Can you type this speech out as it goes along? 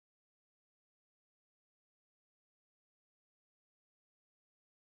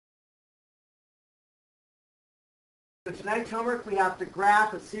So tonight's homework, we have to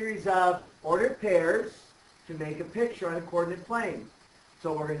graph a series of ordered pairs to make a picture on a coordinate plane.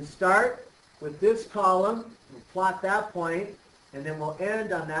 So we're going to start with this column, we'll plot that point, and then we'll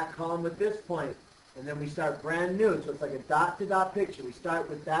end on that column with this point. And then we start brand new, so it's like a dot-to-dot picture. We start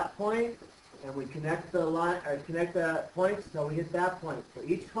with that point, and we connect the line, or connect the points until we hit that point. So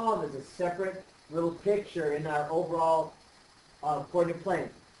each column is a separate little picture in our overall coordinate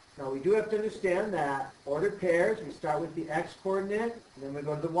plane. Now we do have to understand that ordered pairs, we start with the x-coordinate, and then we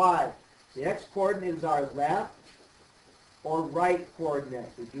go to the y. The x-coordinate is our left or right coordinate.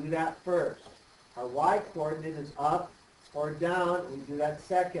 We do that first. Our y-coordinate is up or down. We do that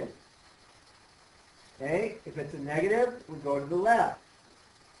second. Okay? If it's a negative, we go to the left.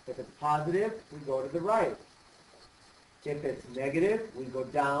 If it's positive, we go to the right. If it's negative, we go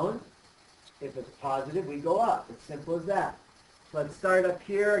down. If it's positive, we go up. It's simple as that. Let's start up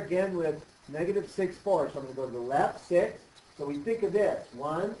here again with negative 6, 4. So I'm going to go to the left, 6. So we think of this.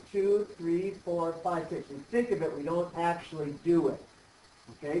 1, 2, 3, 4, 5, 6. We think of it. We don't actually do it.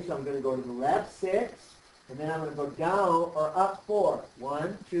 Okay, so I'm going to go to the left, 6. And then I'm going to go down or up 4.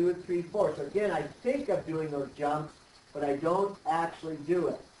 1, 2, 3, 4. So again, I think of doing those jumps, but I don't actually do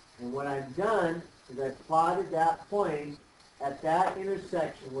it. And what I've done is I've plotted that point at that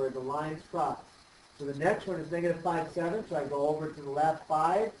intersection where the lines cross. So the next one is negative 5, 7. So I go over to the left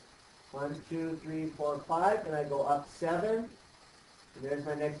 5. 1, 2, 3, 4, 5. And I go up 7. And there's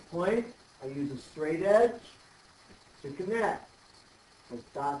my next point. I use a straight edge to connect. It's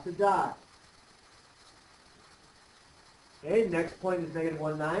dot to dot. Okay, next point is negative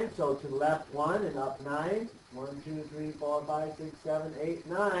 1, 9. So to the left 1 and up 9. 1, 2, 3, 4, 5, 6, 7, 8,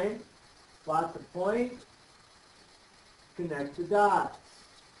 9. Plot the point. Connect the dots.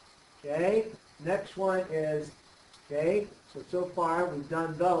 Okay. Next one is, okay, so far we've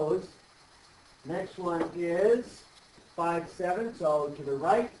done those. Next one is 5, 7. So to the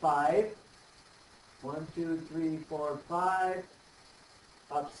right 5. 1, 2, 3, 4, 5.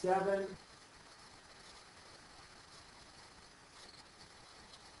 Up 7.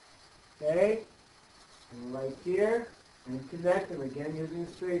 Okay. And right here. And connect them again using a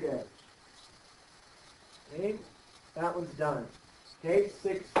straight edge. Okay. That one's done. Okay,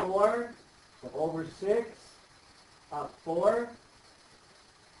 6, 4. So over 6, up 4.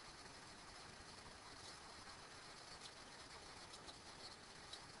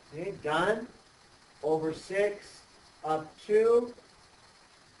 Okay, done. Over 6, up 2.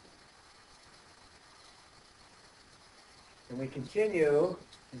 And we continue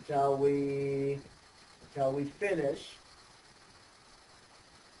until we finish.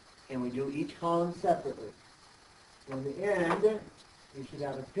 And we do each column separately. So in the end, you should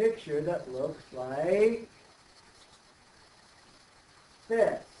have a picture that looks like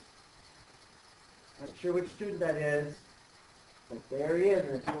this. Not sure which student that is, but there he is.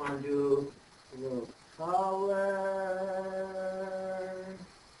 And if you want to do a little color,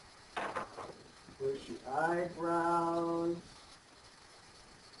 bushy eyebrows.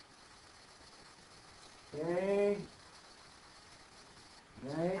 Okay.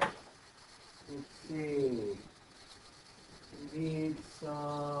 Right. Let's see. We need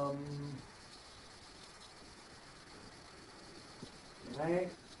some, right,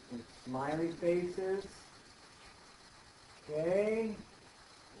 and smiley faces. Okay,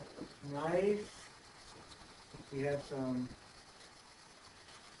 nice. We have some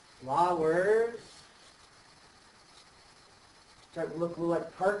flowers. Starting to look a little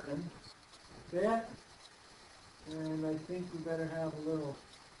like Cartman. Okay, and I think we better have a little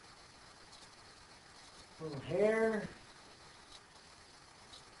hair.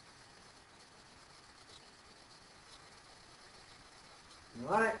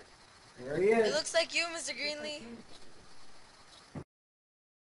 All right, there he It is. looks like you, Mr. Greenlee.